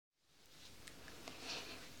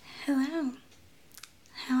Hello,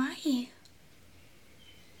 how are you?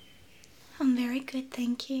 I'm very good,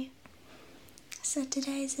 thank you. So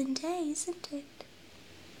today's the day, isn't it?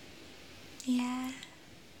 Yeah.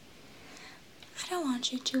 I don't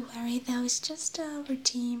want you to worry though, it's just a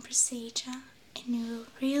routine procedure and you will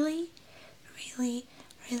really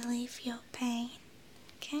feel pain,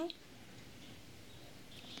 okay?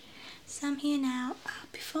 So I'm here now.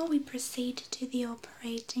 Before we proceed to the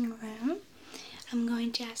operating room, I'm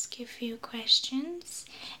going to ask you a few questions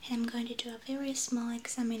and I'm going to do a very small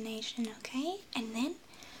examination, okay? And then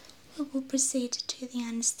we will proceed to the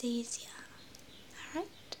anesthesia.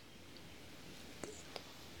 Alright? Good.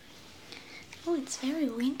 Oh, it's very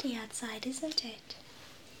windy outside, isn't it?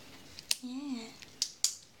 Yeah.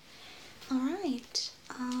 Alright.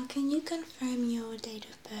 Can you confirm your date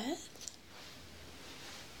of birth?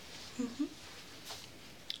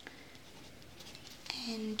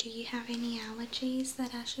 And do you have any allergies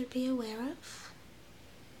that I should be aware of?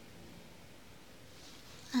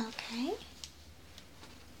 Okay.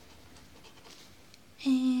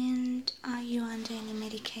 And are you under any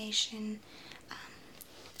medication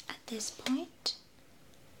at this point?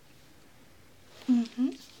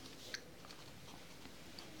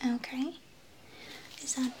 Okay.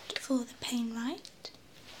 Is that for the pain, right?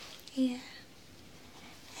 Yeah.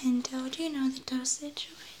 And do you know the dosage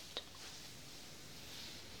of it?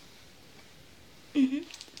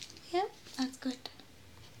 Yep, that's good.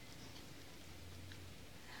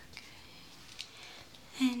 Okay.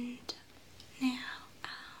 And now,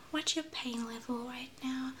 what's your pain level right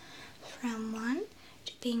now? From 1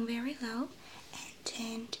 to being very low and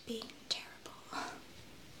 10 to being terrible.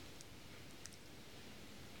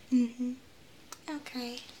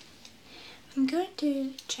 Okay. I'm going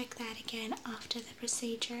to check that again after the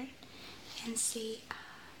procedure and see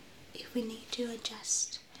if we need to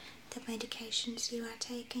adjust the medications you are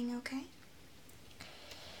taking, okay?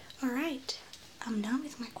 Alright, I'm done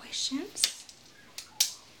with my questions.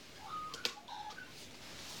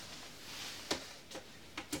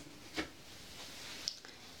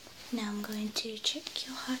 Now I'm going to check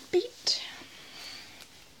your heartbeat.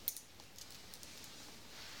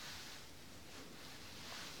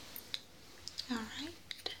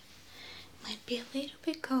 Alright, might be a little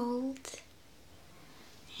bit cold.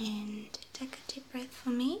 And take a deep breath for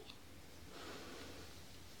me.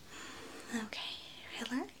 Okay,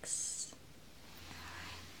 relax.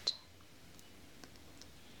 Alright.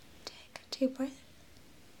 Take a deep breath.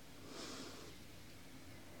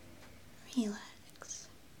 Relax.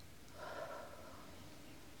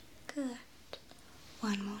 Good.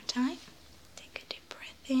 One more time. Take a deep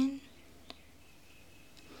breath in.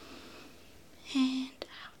 And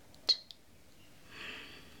out.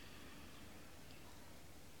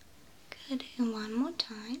 Good. And one more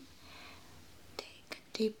time. Take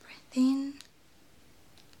a deep breath in.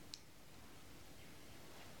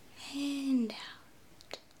 And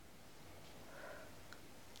out.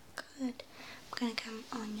 Good. I'm going to come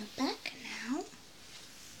on your back now.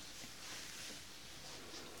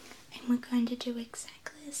 And we're going to do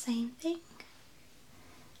exactly the same thing.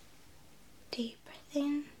 Deep breath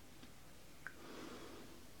in.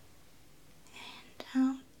 And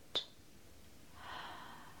out.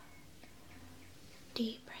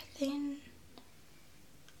 Deep breath in.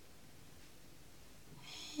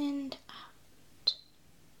 And out.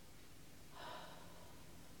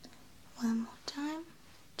 One more time.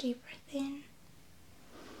 Deep breath in.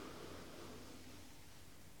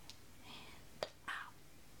 And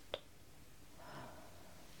out.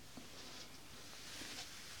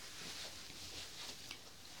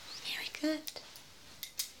 Very good.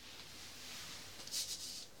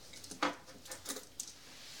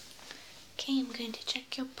 Okay, I'm going to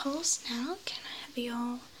check your pulse now. Can I have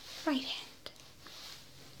your right hand?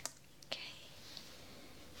 Okay.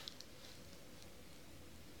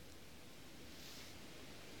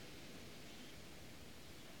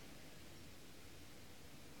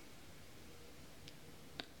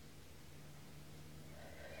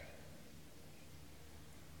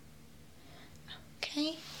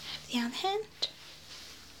 Okay, have the other hand.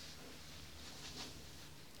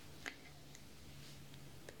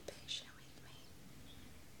 Be patient with me.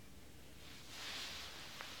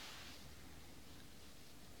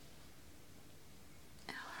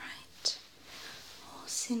 Alright, all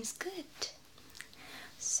seems good.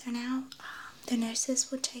 So now the nurses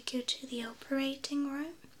will take you to the operating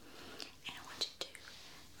room and I want you to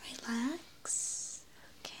relax.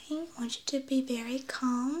 Okay, I want you to be very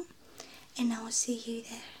calm and I will see you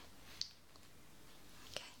there.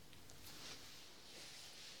 Okay.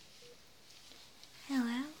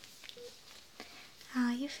 Hello. How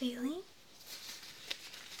are you feeling?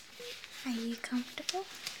 Are you comfortable?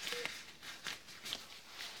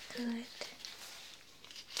 Good.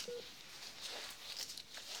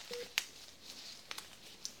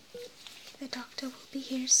 The doctor will be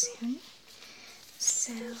here soon,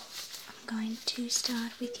 so I'm going to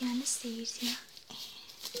start with the anesthesia,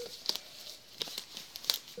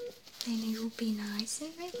 and then you will be nice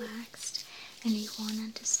and relaxed and you won't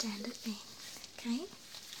understand a thing, okay?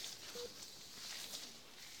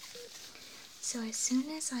 So as soon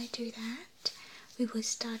as I do that, we will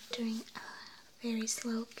start doing a very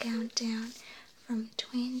slow countdown from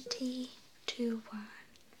 20 to 1.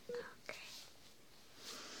 Okay.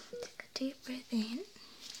 Take a deep breath in.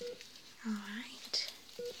 Alright.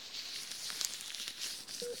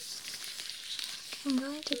 I'm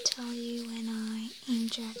going to tell you when I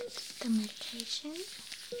inject the medication.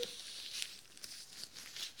 Okay.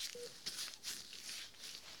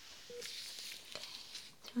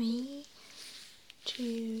 3,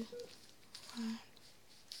 2, 1.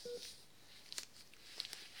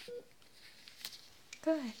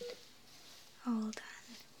 Good. All done.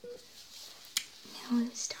 Now we'll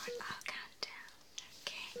start our countdown.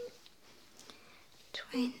 Okay.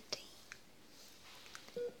 20,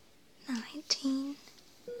 19,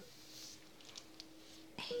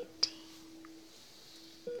 18,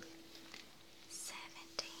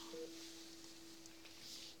 17,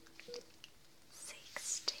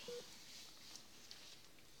 16,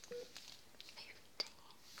 15,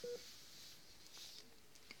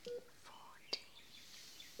 14,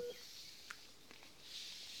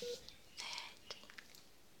 13,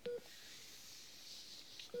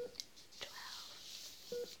 12,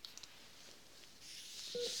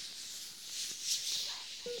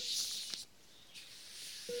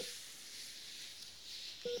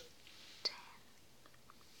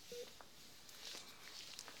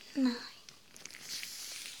 11, 10, 9,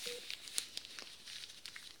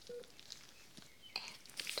 8,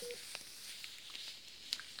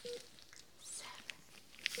 7,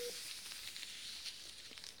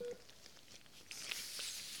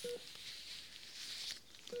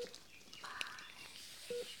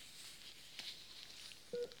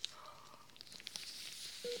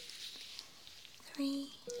 3,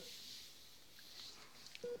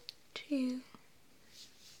 2,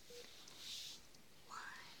 1.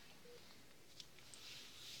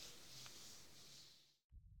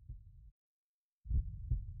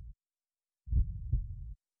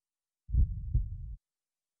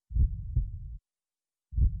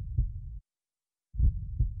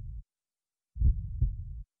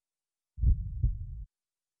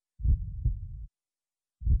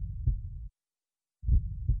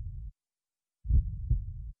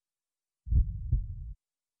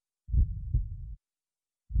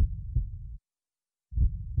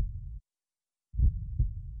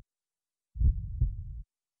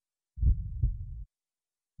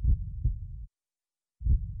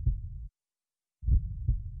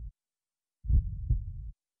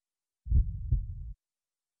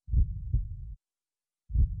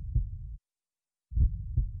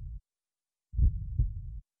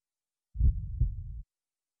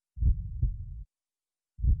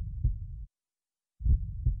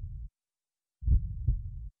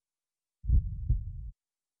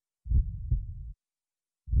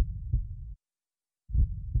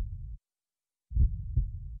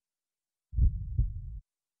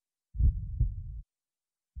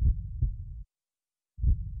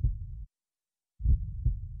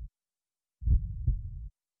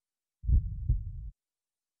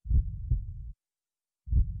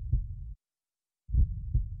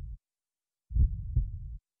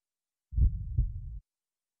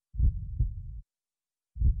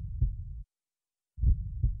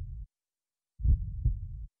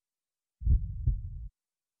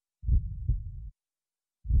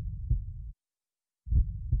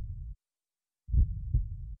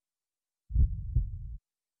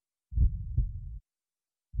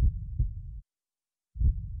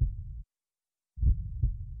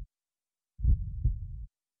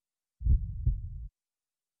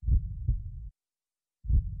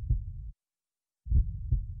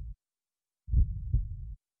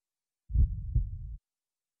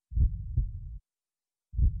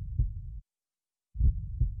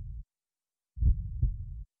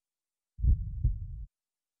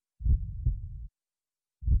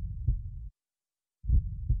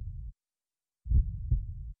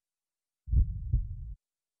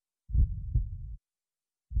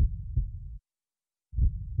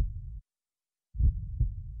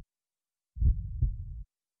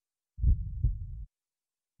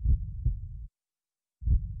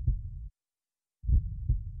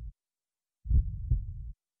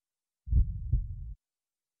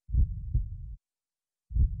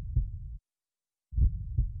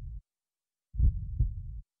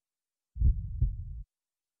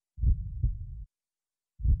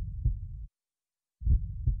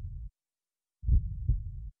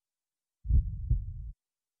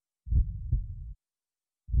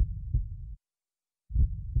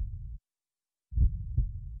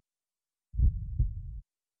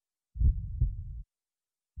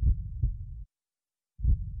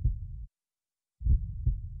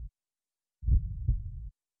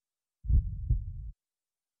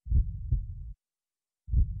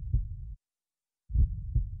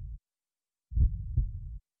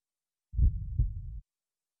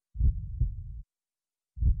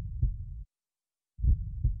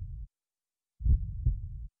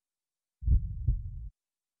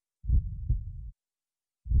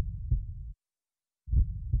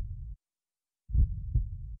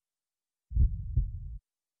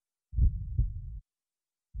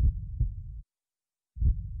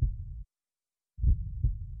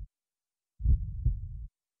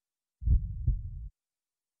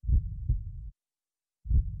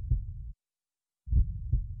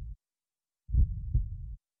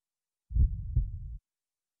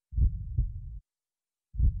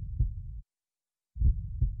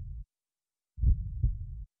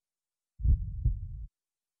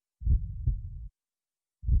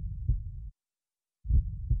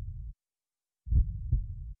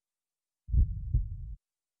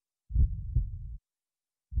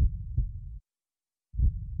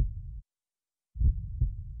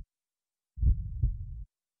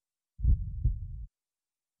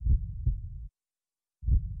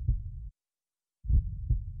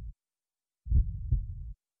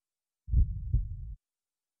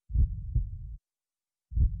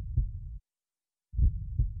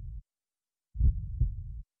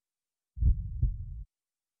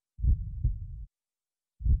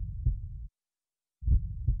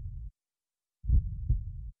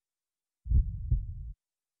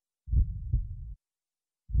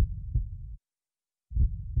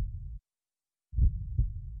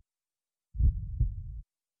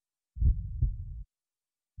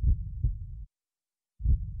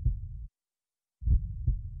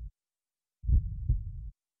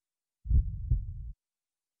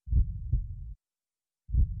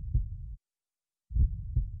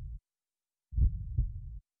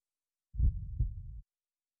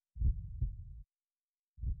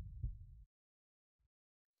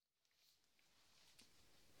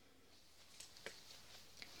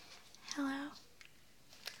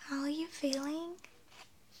 feeling?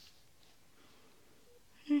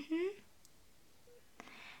 The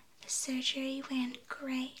surgery went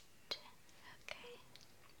great. Okay.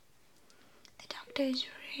 The doctor is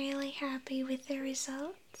really happy with the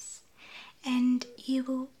results, and you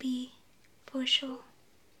will be for sure.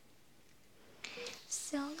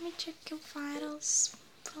 So let me check your vitals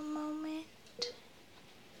for a moment.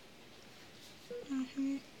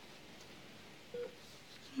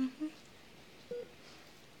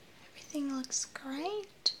 Everything looks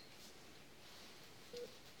great.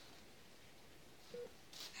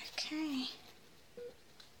 Okay.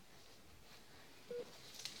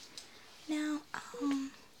 Now,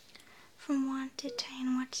 from 1 to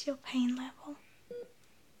 10, what's your pain level?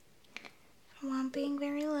 From 1 being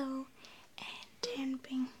very low and 10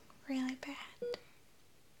 being really bad.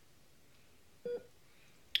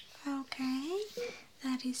 Okay,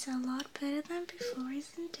 that is a lot better than before,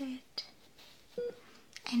 isn't it?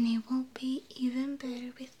 And it will be even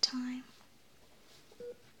better with time.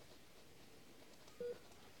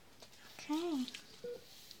 Okay.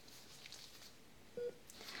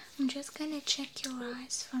 I'm just gonna check your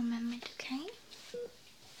eyes for a moment, okay?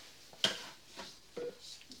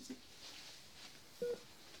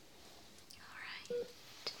 Alright.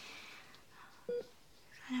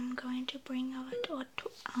 And I'm going to bring out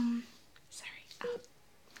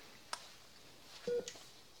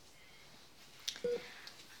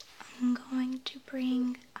I'm going to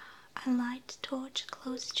bring a light torch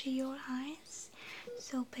close to your eyes,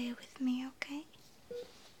 so bear with me, okay?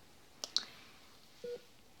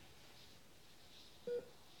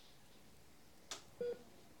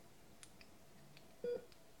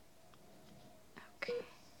 Okay.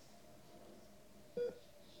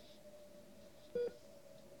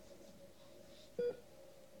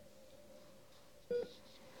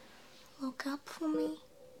 Look up for me.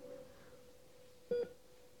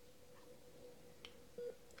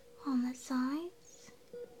 On the sides.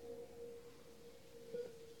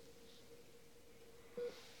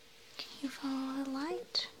 Can you follow the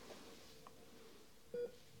light?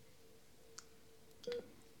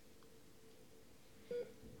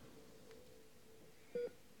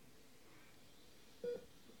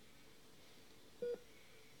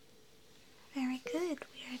 Very good,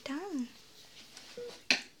 we are done.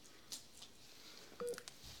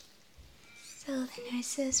 So the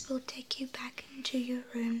nurses will take you back into your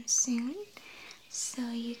room soon,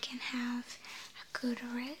 so you can have a good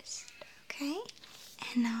rest, okay?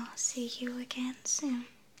 And I'll see you again soon.